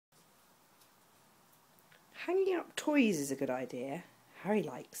Hanging up toys is a good idea. Harry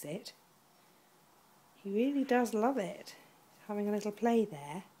likes it. He really does love it. Having a little play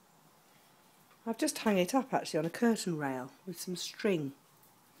there. I've just hung it up actually on a curtain rail with some string.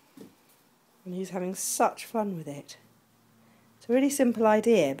 And he's having such fun with it. It's a really simple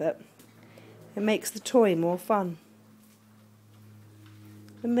idea, but it makes the toy more fun.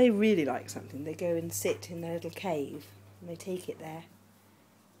 When they really like something, they go and sit in their little cave and they take it there.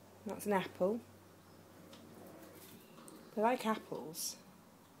 That's an apple. They like apples.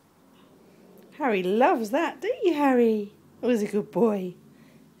 Harry loves that, don't you, Harry? Oh, he's a good boy.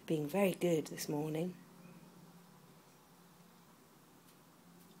 Being very good this morning.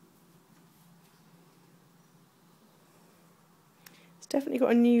 It's definitely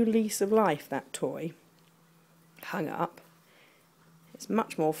got a new lease of life, that toy. Hung up. It's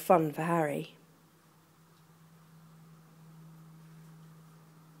much more fun for Harry.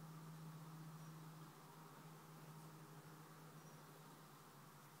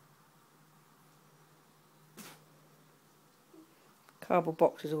 Cardboard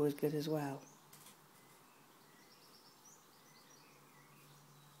box is always good as well.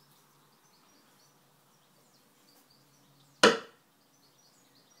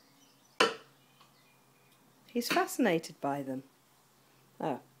 He's fascinated by them.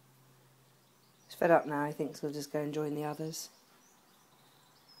 Oh. He's fed up now, he thinks we'll just go and join the others.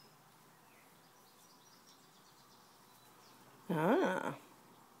 Ah.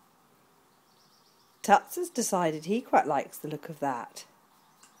 Tuts has decided he quite likes the look of that.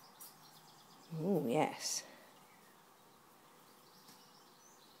 Oh, yes.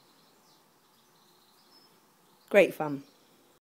 Great fun.